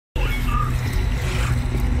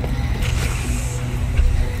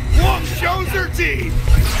laser team!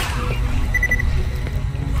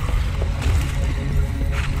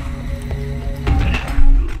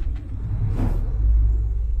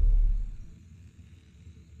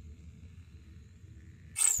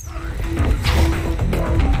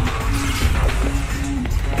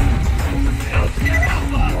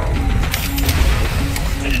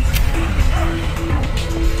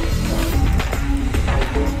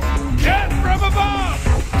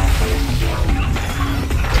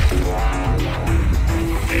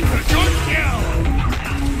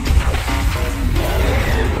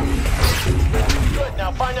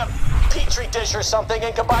 Or something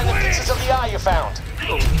and combine the pieces of the eye you found.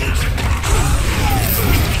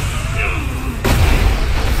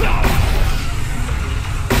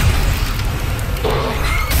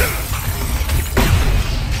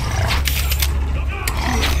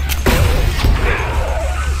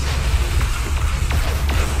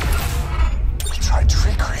 We tried to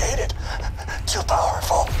recreate it. Too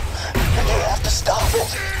powerful. And you have to stop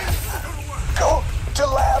it. Go to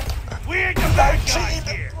lab. We ain't the bad guys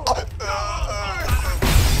here.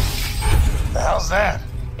 How's that?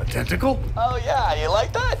 A tentacle? Oh yeah, you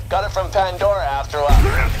like that? Got it from Pandora after a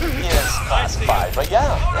while. It's classified, but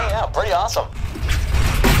yeah, pretty awesome.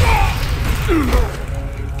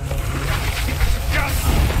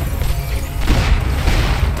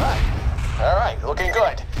 All right, looking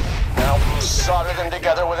good. Now solder them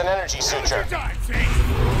together with an energy suture.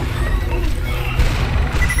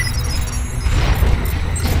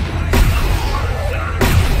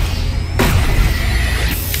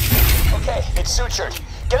 Okay, it's sutured.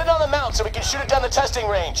 Get it on the mount so we can shoot it down the testing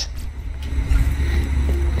range.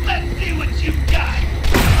 Let's see what you've got!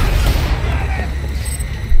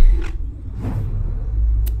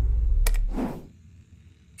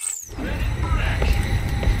 Ready for action.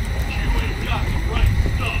 You ain't got the right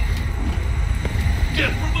stuff.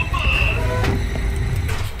 Get from above!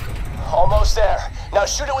 Almost there. Now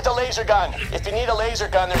shoot it with the laser gun. If you need a laser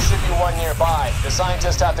gun, there should be one nearby. The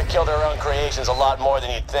scientists have to kill their own creations a lot more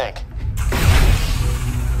than you'd think.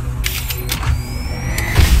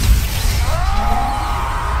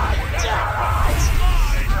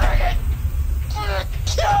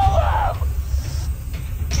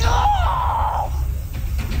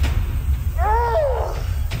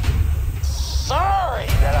 Sorry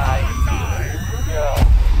that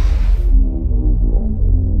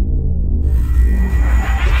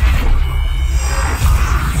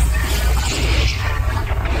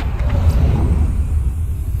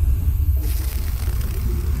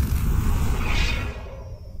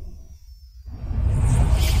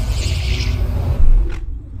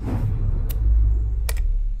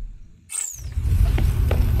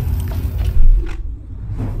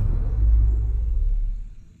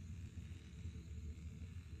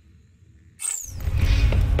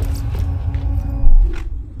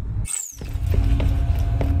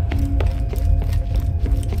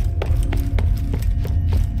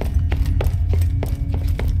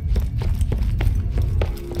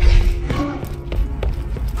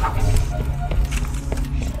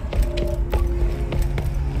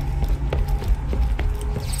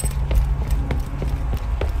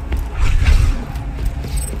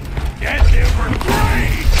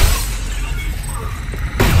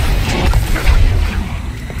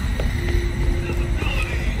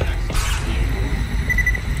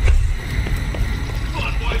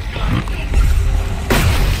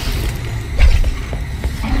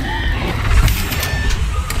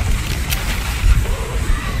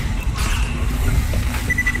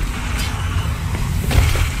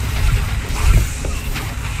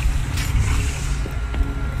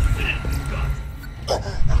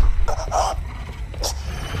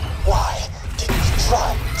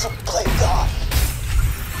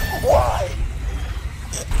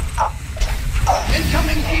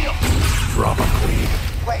Drama queen.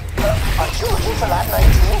 Wait, aren't you looking for Lab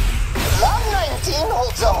 19? Lab 19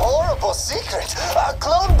 holds a horrible secret. A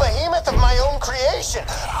clone behemoth of my own creation.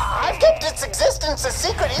 I've kept its existence a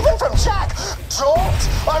secret even from Jack. Don't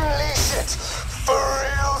unleash it. For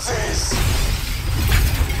realsies.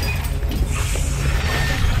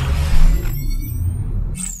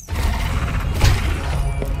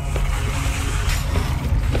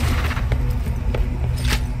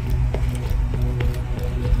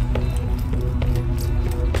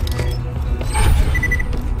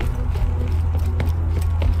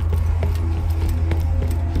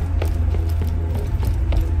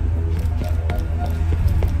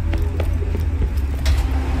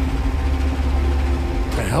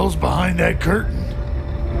 Hell's behind that curtain?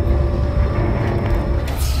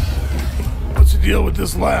 What's the deal with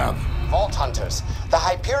this lab? Vault Hunters. The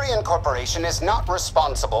Hyperion Corporation is not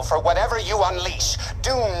responsible for whatever you unleash.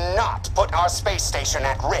 Do not put our space station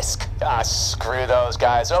at risk. Ah, screw those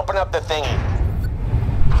guys. Open up the thingy.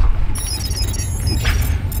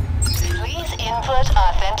 Please input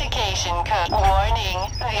authentication code.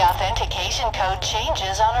 Warning, the authentication code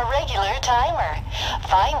changes on a regular timer.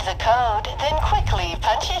 Find the code, then quickly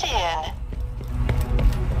punch it in.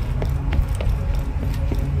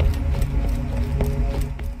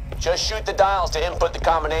 Just shoot the dials to input the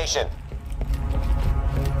combination.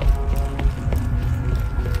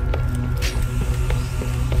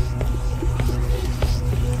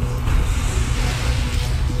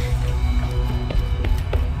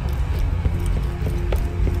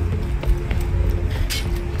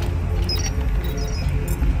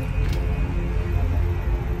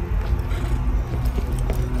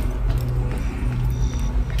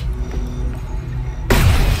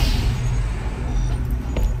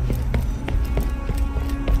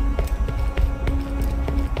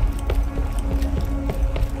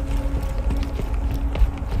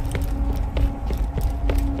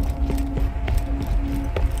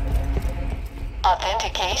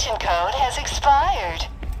 Authentication code has expired.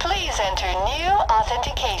 Please enter new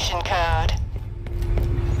authentication code.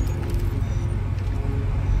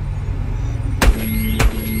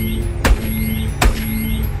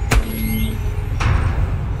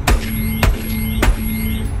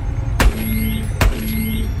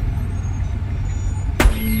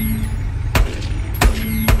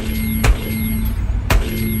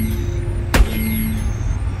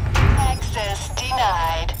 Access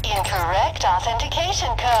denied. Incorrect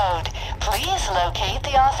authentication code. Please locate the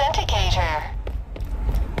authenticator.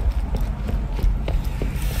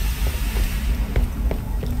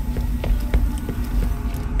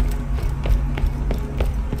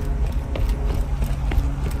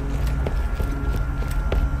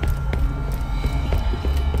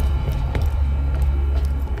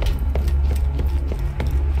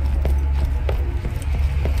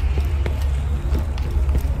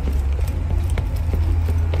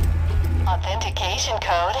 Authentication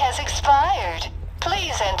code has expired.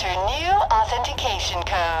 Please enter new authentication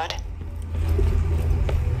code.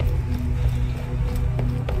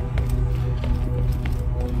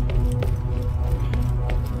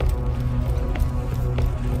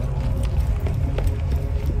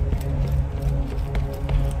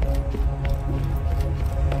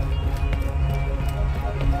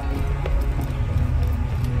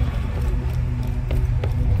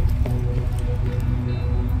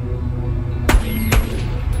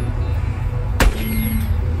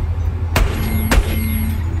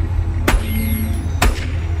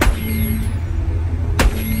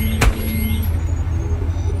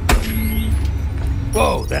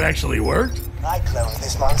 Whoa, that actually worked? I cloned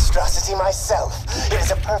this monstrosity myself. It is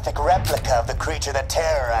a perfect replica of the creature that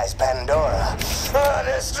terrorized Pandora. A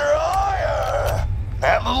destroyer!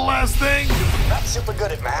 That little last thing? Not super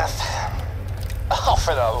good at math. Oh,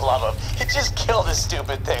 for the love of... Just kill this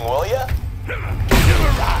stupid thing, will ya?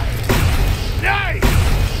 Killerized! Nice!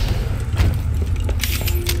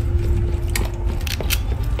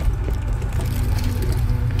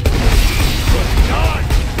 Good God!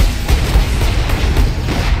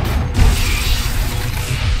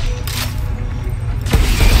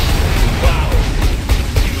 Wow!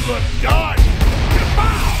 You look done!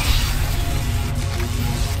 Kapow!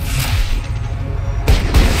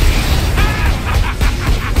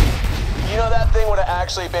 You know, that thing would have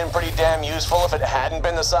actually been pretty damn useful if it hadn't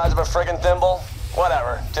been the size of a friggin' thimble.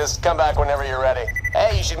 Whatever, just come back whenever you're ready.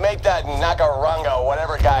 Hey, you should make that Nakarungo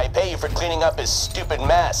whatever guy pay you for cleaning up his stupid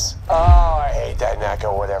mess. Oh, I hate that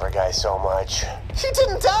Naka whatever guy so much. He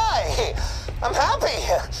didn't die! I'm happy!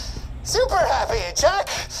 Super happy! Jack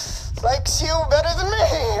likes you better than me!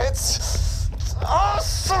 It's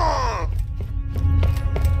awesome!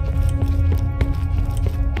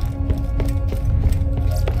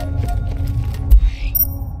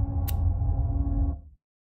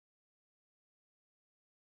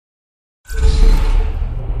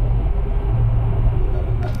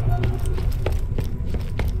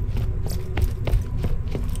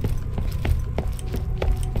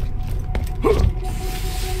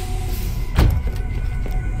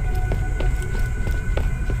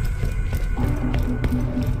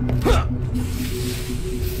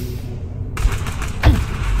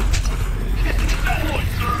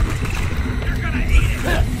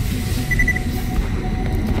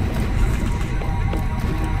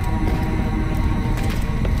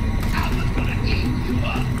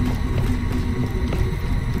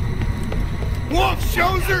 Wolf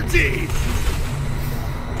shows her teeth!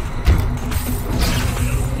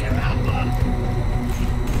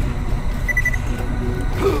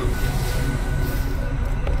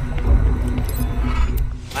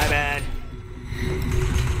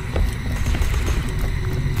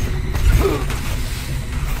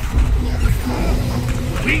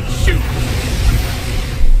 Shoot!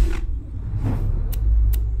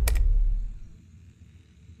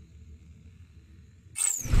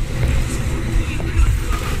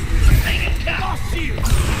 Lost you!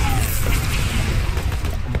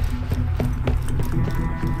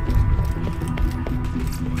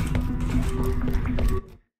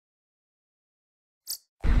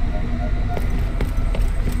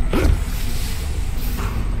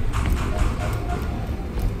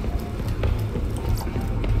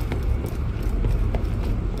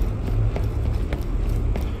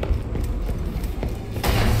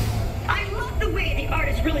 I love the way the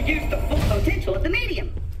artist really used the full potential of the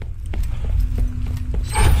medium.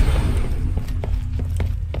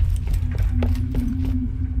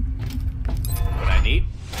 What I need?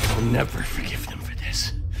 I'll never forgive them for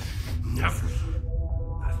this. Never.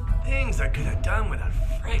 The things I could have done with a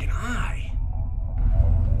friggin' eye.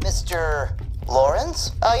 Mr.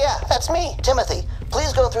 Lawrence? Oh, yeah, that's me, Timothy.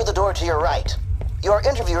 Please go through the door to your right. Your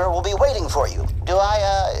interviewer will be waiting for you. Do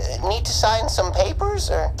I, need to sign some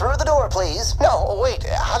papers, or? Through the door, please. No, wait,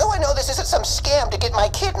 how do I know this isn't some scam to get my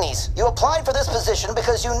kidneys? You applied for this position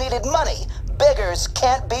because you needed money. Beggars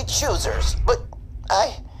can't be choosers. But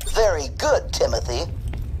very good, Timothy.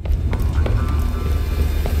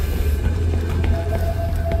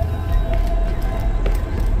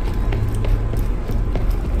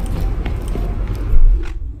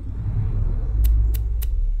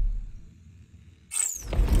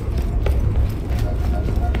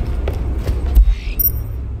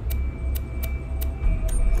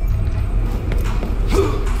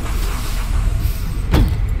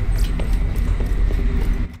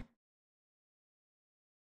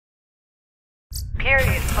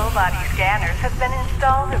 Period full-body scanners have been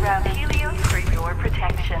installed around Helios for your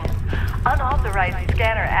protection. Unauthorized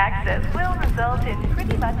scanner access will result in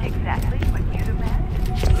pretty much exactly what you'd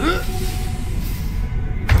imagined.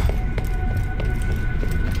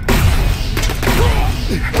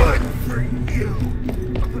 Good for you!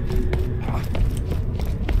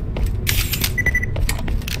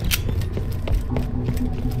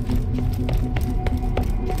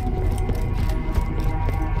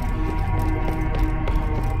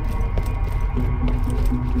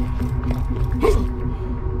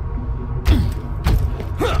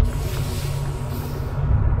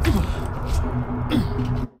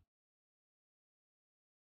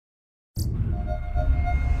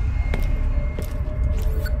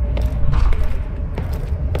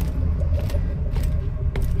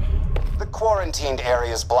 Quarantined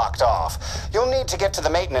areas blocked off. You'll need to get to the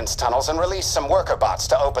maintenance tunnels and release some worker bots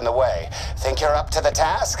to open the way. Think you're up to the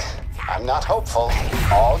task? I'm not hopeful.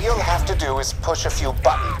 All you'll have to do is push a few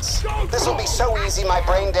buttons. This will be so easy my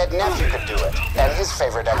brain-dead nephew could do it. And his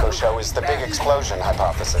favorite echo show is the big explosion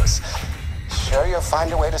hypothesis. Sure you'll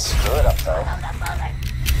find a way to screw it up, though.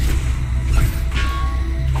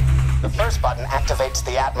 The first button activates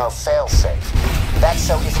the Atmo failsafe. That's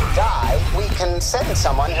so if you die, we can send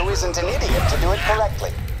someone who isn't an idiot to do it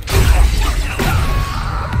correctly.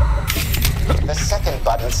 The second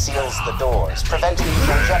button seals the doors, preventing you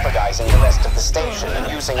from jeopardizing the rest of the station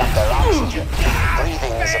and using up their oxygen.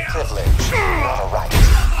 Breathing is a privilege, not a right.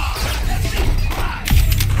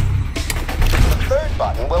 The third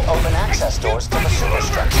button will open access doors to the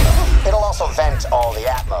superstructure. It'll also vent all the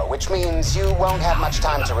Atmo, which means you won't have much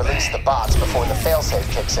time to release the bots before the failsafe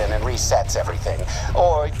kicks in and resets everything.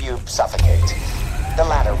 Or you suffocate. The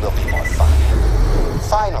latter will be more fun.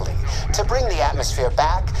 Finally, to bring the atmosphere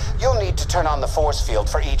back, you'll need to turn on the force field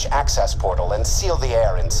for each access portal and seal the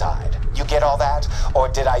air inside. You get all that? Or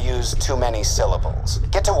did I use too many syllables?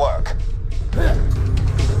 Get to work.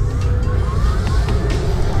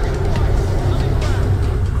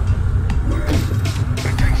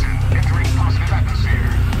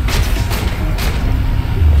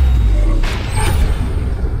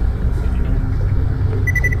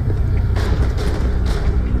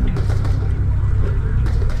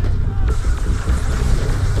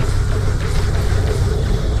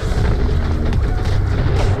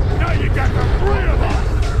 Now you got the three of us!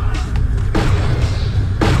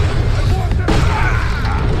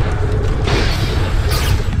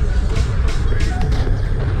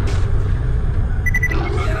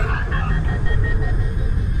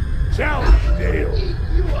 Challenge Dale!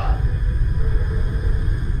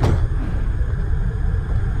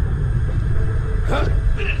 Huh?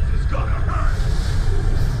 This is gonna hurt!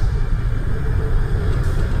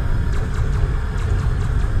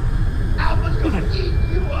 Alpha's gonna eat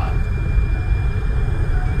you up!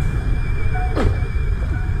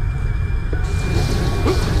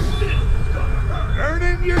 This is gonna hurt!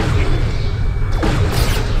 Earning your keep!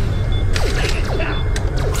 Take it down!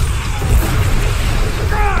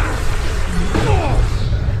 Ah!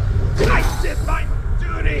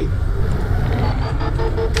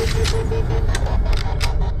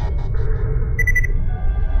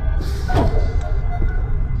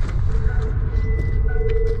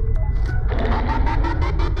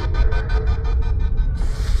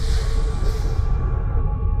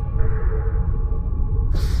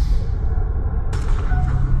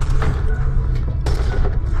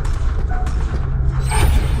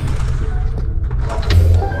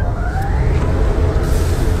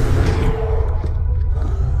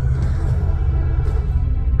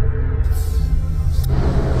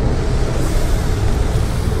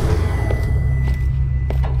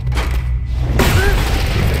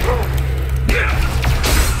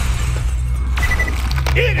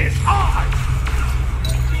 It is on!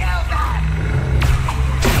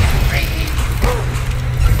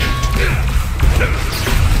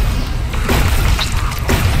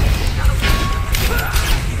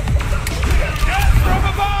 From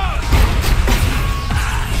above!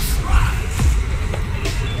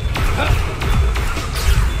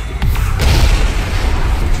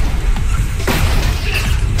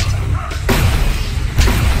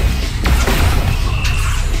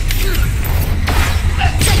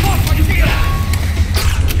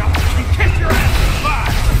 Kiss your ass in the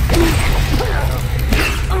butt!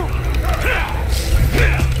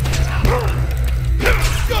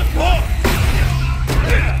 Good boy!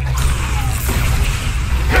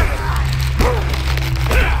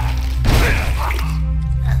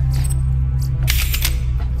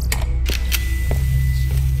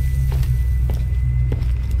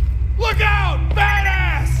 Look out!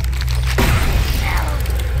 Badass!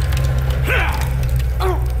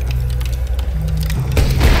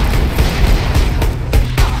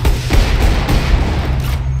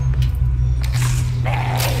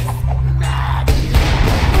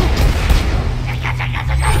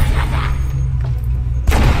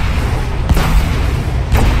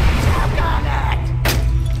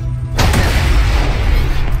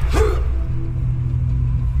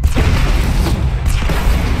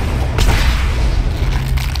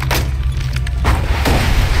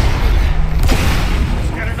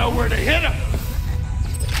 Gotta know where to hit him.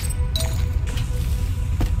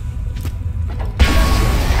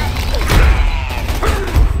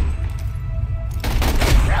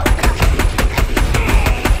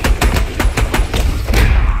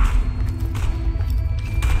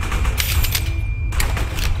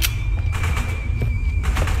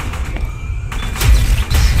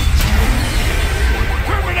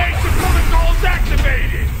 Termination protocols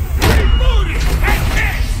activated. Rebooting and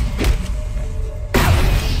kiss.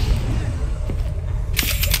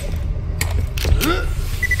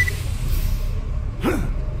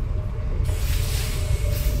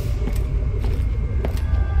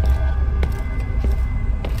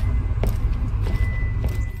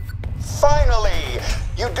 Finally!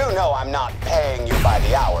 You do know I'm not paying you by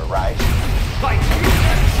the hour, right? Like you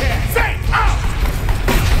said, say out!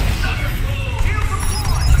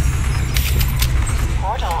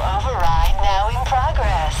 Portal override now in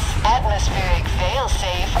progress. Atmospheric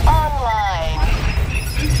failsafe online.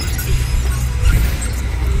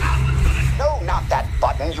 No, not that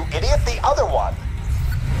button, you idiot. The other one.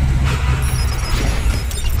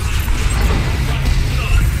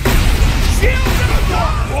 Shield to the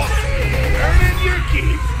door! Earning your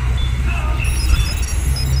keep.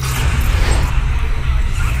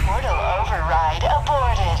 Portal override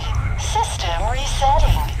aborted. System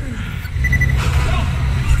resetting.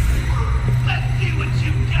 Let's see what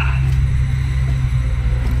you got.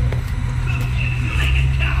 Make it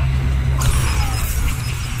count.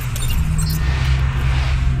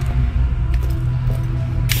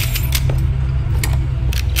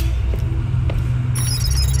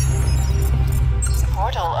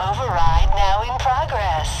 Portal override now in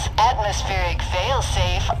progress. Atmospheric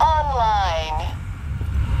failsafe online.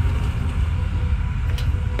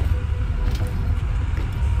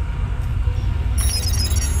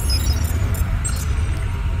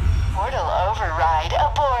 Portal override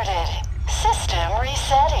aborted. System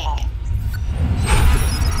resetting.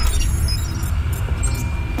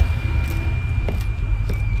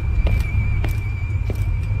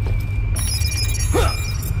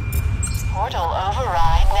 Portal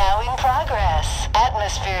override now in progress.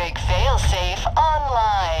 Atmospheric failsafe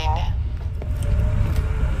online.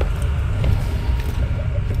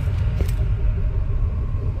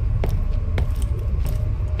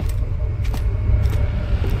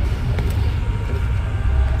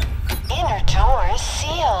 Inner door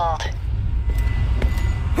sealed.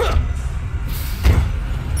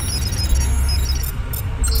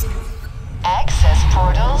 Access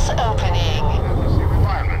portals opening.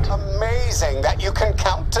 Amazing that you can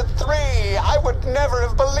count to 3. I would never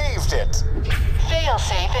have believed it.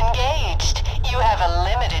 Failsafe engaged. You have a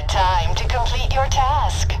limited time to complete your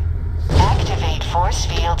task. Activate force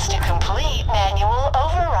fields to complete manual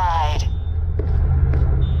override.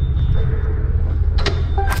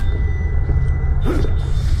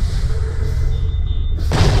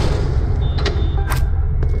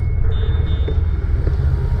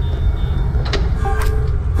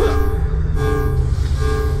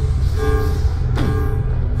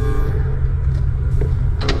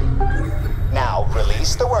 Now,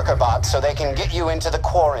 release the worker bots so they can get you into the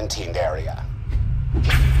quarantined area.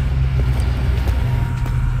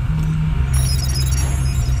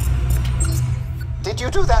 Did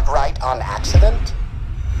you do that right on accident?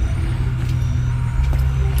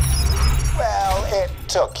 It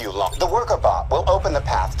took you long. The worker bot will open the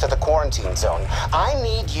path to the quarantine zone. I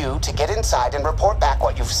need you to get inside and report back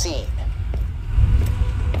what you've seen.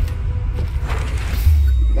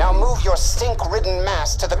 Now move your stink-ridden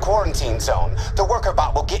mass to the quarantine zone. The worker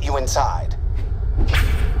bot will get you inside.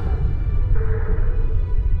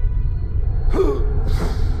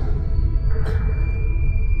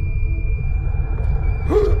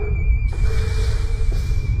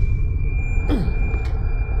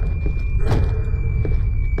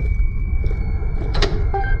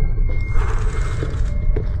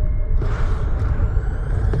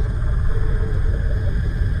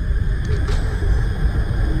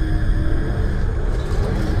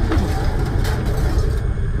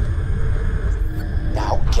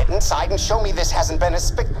 Inside and show me this hasn't been a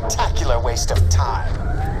spectacular waste of time.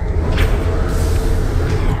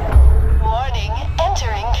 Warning,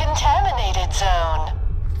 entering contaminated zone.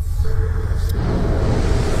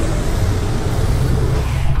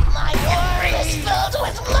 My world is filled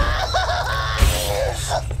with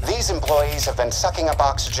lies! These employees have been sucking up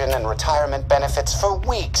oxygen and retirement benefits for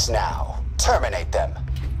weeks now. Terminate them.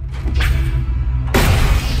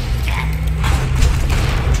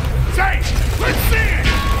 Say, let's see it!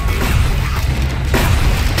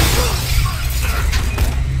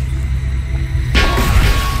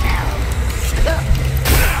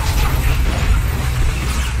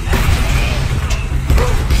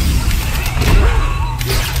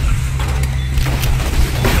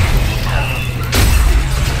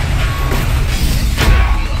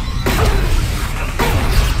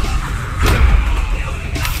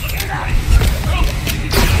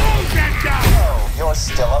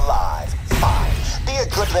 Still alive. Fine. Be a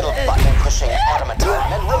good little button-pushing automaton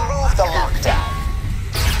and remove the lockdown.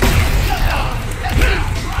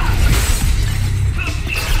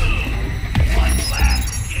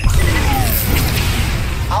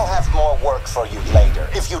 I'll have more work for you later,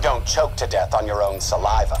 if you don't choke to death on your own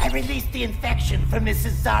saliva. I released the infection from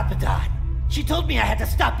Mrs. Zarpedon. She told me I had to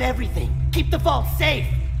stop everything, keep the vault safe.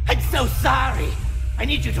 I'm so sorry. I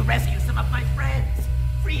need you to rescue some of my friends.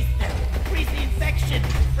 Freeze them. Freeze the infection.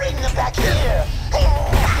 Bring them back here.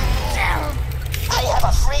 I have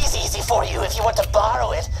a freeze easy for you if you want to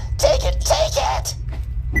borrow it. Take it, take it!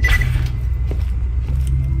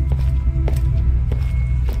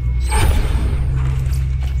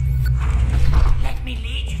 Let me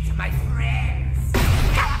lead you to my friends.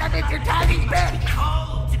 Got them in your tiny bed.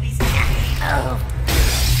 Cold to be scared. Oh.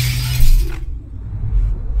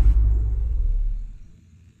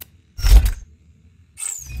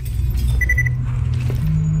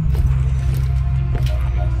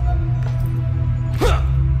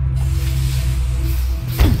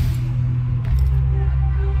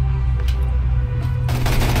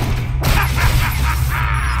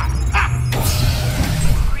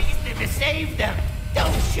 Save them!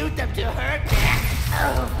 Don't shoot them to hurt them!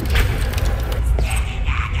 Oh.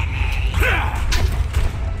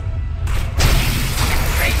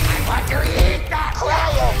 I want to eat that!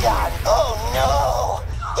 Cryogun! Oh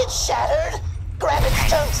no! It's shattered! Grab its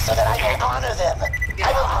chunks so that I may honor them!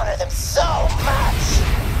 I will honor them so much!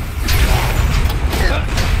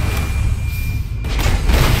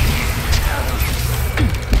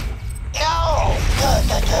 No! Good,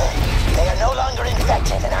 good, good. They are no longer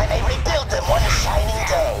infected, and I may rebuild them one shining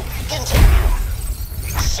day. Continue.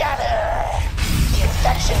 Shatter! The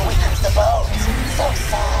infection weakens the bones. So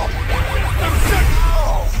sad.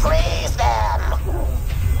 Oh, freeze them!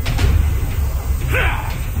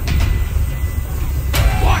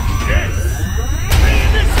 Watch this! Read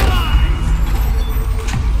this line!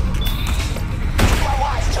 You are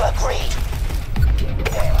wise to agree.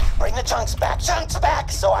 There, bring the chunks back,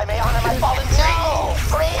 so I may honor my fallen. No!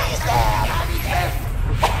 Freeze them!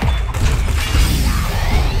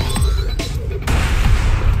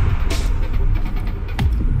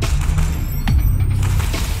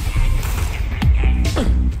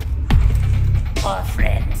 Poor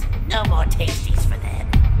friends. No more tasties for them.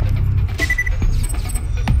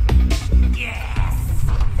 Yes!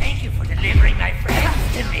 Thank you for delivering my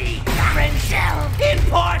friends to me. Friendship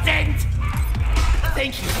important!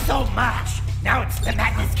 Thank you so much. Now it's the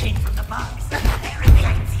madness came from the bugs.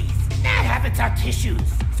 Mad habits are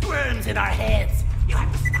tissues. Squirms in our heads. You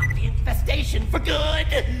have to stop the infestation for good.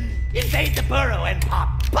 Invade the burrow and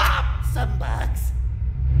pop some bugs.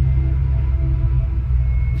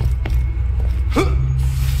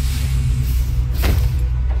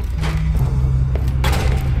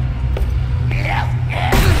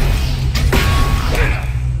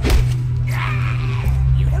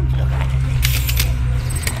 You don't look like a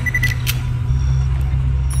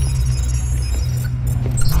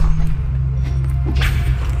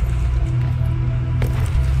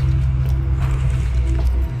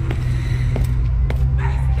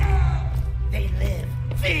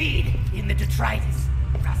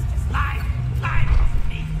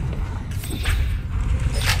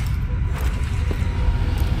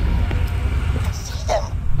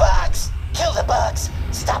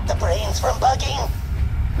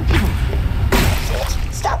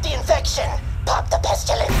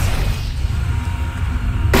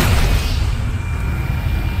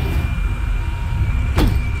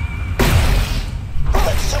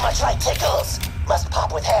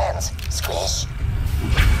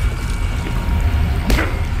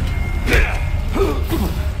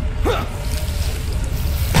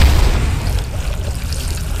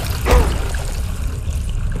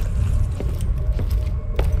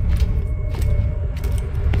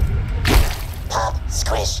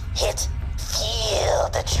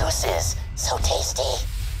juices. So tasty.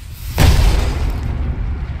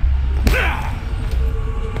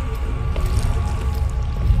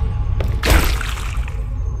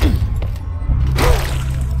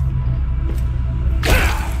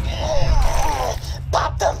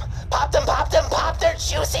 Pop them! Pop them, pop them, pop their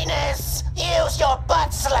juiciness! Use your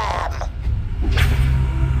butt slam!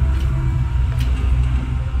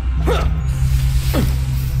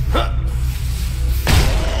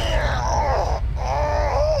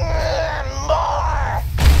 More!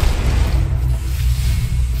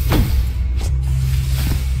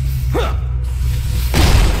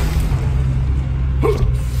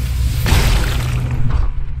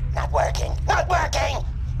 Not working, not working!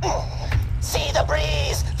 See the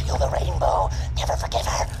breeze, feel the rainbow, never forgive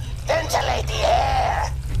her. Ventilate the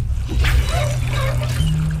air!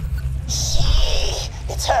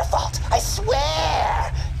 It's her fault, I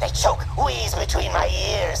swear! They choke, wheeze between my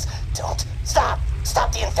ears. Don't stop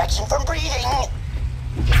the infection from breathing!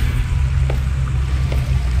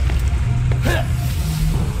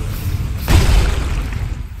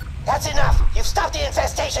 That's enough! You've stopped the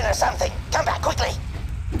infestation or something! Come back quickly!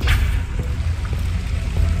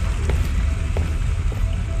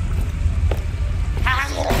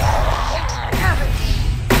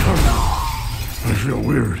 I feel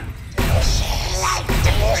weird.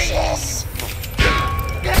 Delicious!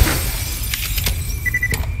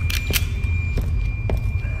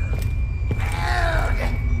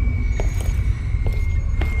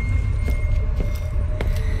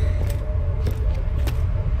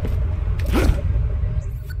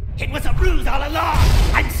 It was a ruse all along!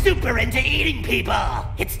 I'm super into eating people!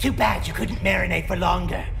 It's too bad you couldn't marinate for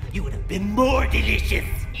longer. You would have been more delicious.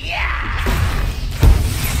 Yeah!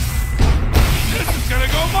 This is gonna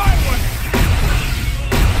go my way!